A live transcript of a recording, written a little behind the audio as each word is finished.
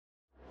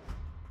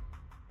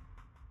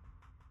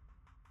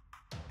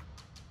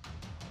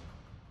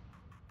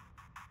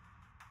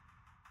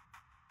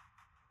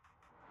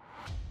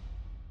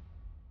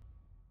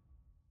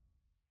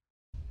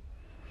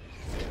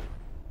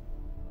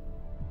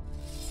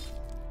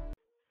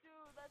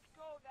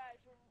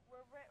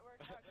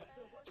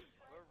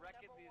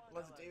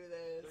Let's do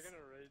this. They're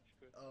gonna rage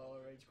quit.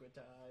 Oh, rage quit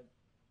time.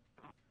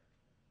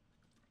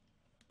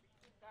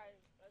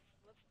 Guys,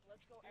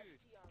 let's go Dude,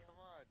 XT on come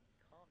them. on,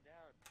 calm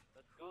down.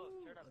 Let's go.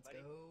 Woo, Turn up, let's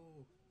buddy.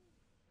 go.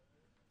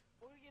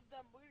 We're gonna give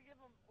them.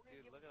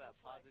 Dude, look at them that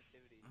the flex.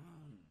 positivity.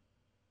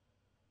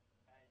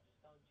 Guys, just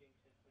don't jinx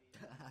it, please.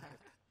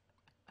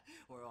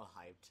 We're all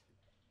hyped.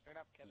 Turn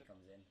up, He Kevin.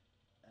 comes in.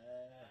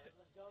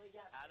 Let's go, we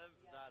got Adam's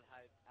we got not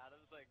hyped.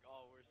 Adam's like,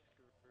 oh, we're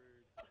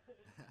screwed.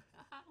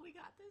 We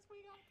got this.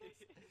 We got this.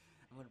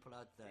 I'm gonna pull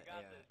out the We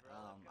got air. this, bro,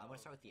 I'm let's gonna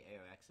go. start with the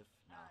ARX. If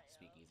no, Alright,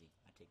 speakeasy.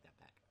 I take that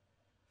back.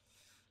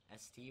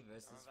 ST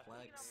versus Remember,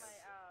 Flex.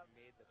 Speaking of we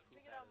made the poop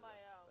speaking out of my,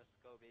 them. Let's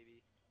go, baby.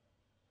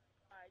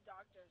 my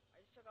doctor. I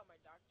just took out my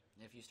doctor.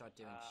 If you start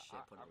doing shit,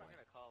 put it I'm not away.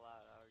 gonna call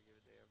out. I don't give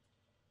a damn.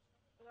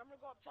 I'm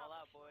gonna go up top. Call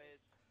out, boys.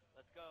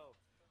 Let's go.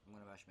 I'm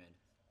gonna rush mid.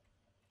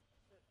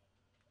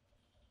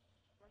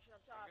 Rushing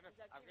up top. There's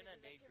I'm activity, gonna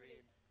there's nade activity.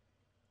 green.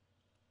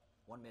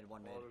 One mid,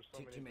 one Oh, mid. there's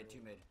so many Two mid,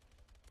 green. two mid.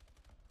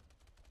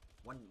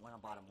 One on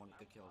bottom, one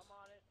good kills. I'm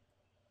on it.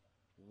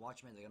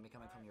 Watch mid, they're gonna be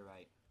coming from your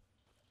right.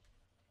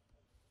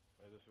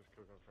 Wait, this is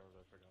cool confirmed.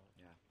 I forgot.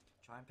 Yeah.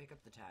 Try and pick up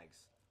the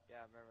tags.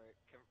 Yeah, remember.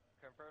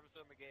 Confirms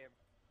in the game.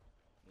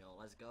 Yo,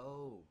 let's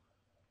go.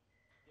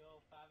 Yo,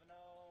 5-0.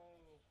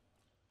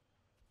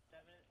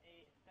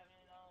 7-8,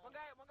 7-0. One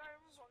guy removed.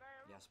 One guy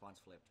removed. Yeah,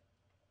 spawn's flipped.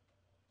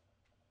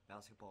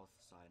 Basketball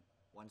side.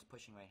 One's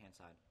pushing right hand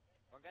side.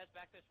 One guy's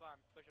back to spawn.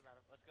 Push him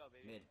at him. Let's go,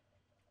 baby. Mid.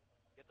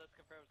 Get those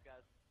confirms,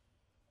 guys.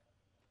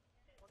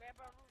 One guy up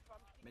on the roof. I'm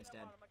sneaking Mid's up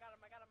dead. on him. I got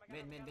him. I got him. I got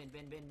Mid, him. mid, I got him.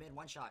 mid, mid, mid, mid.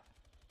 One shot.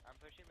 I'm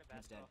pushing the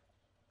Mid's dead. basketball.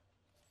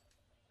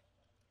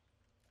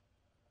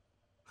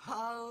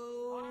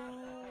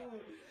 Oh!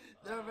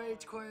 The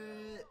rage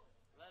quit!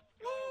 Let's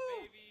Woo! go,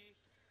 baby.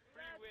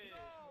 Free Let's win.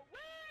 go.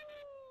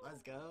 Woo! Let's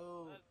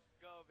go! Let's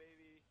go,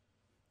 baby.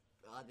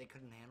 God, they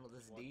couldn't handle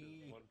this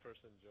D. One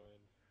person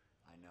joined.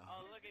 I know.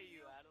 Oh, look at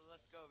you, Adam.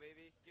 Let's go,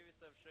 baby. Give me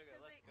some sugar.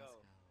 Let's Let's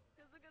go. go.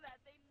 Because look at that.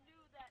 They knew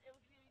that it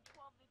was going to be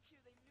 12-2.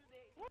 They knew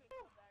they could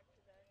come back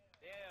today.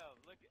 Damn,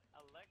 look at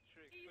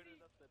Electric Easy. putting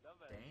up the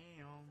number.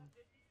 Damn.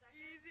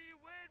 Easy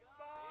win,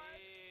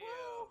 boy. Damn.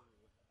 Woo!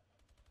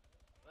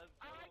 Let's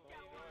I go, like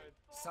that one. baby.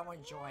 Someone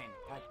joined.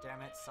 God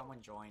damn it, someone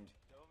joined.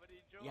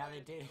 Nobody joined. Yeah,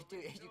 they did.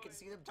 Nobody Dude, you can joined.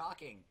 see them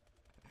talking.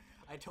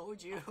 I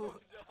told you. No.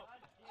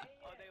 God dang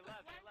it. Oh, they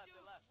left. They One left. dude,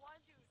 They left. one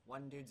dude.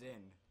 One dude's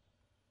in.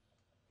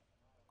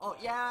 Oh,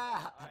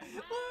 yeah! Alright.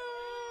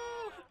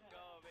 Woo! Let's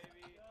go,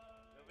 baby.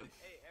 Nobody,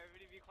 hey,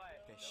 everybody be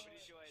quiet. Okay, shh, Nobody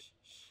shh, joined. shh,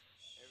 shh,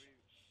 shh.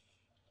 Everybody.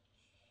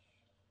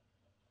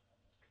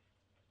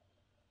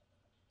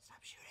 Stop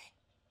shooting.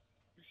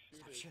 Who's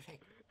Stop shooting.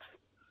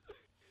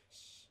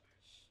 Shh, shh.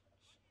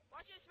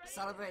 Watch this. Ready?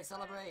 Celebrate,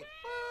 celebrate.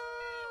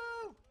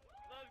 Woo!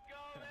 Let's go,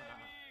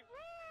 baby.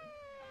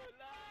 Woo!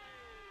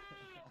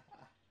 Nice.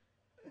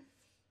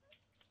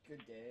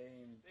 Good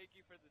game. Thank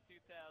you for the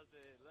 2000.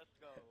 Let's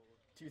go.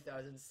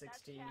 2016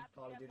 That's cap,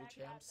 Call of yeah, Duty back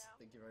cap champs. now.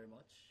 Thank you very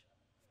much.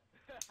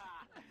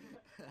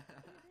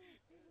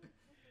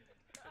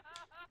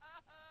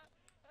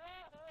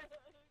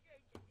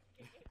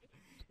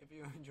 If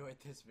you enjoyed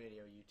this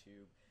video,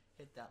 YouTube,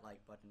 hit that like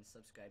button,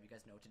 subscribe. You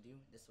guys know what to do.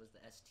 This was the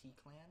ST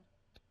Clan.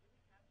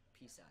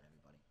 Peace out, everybody.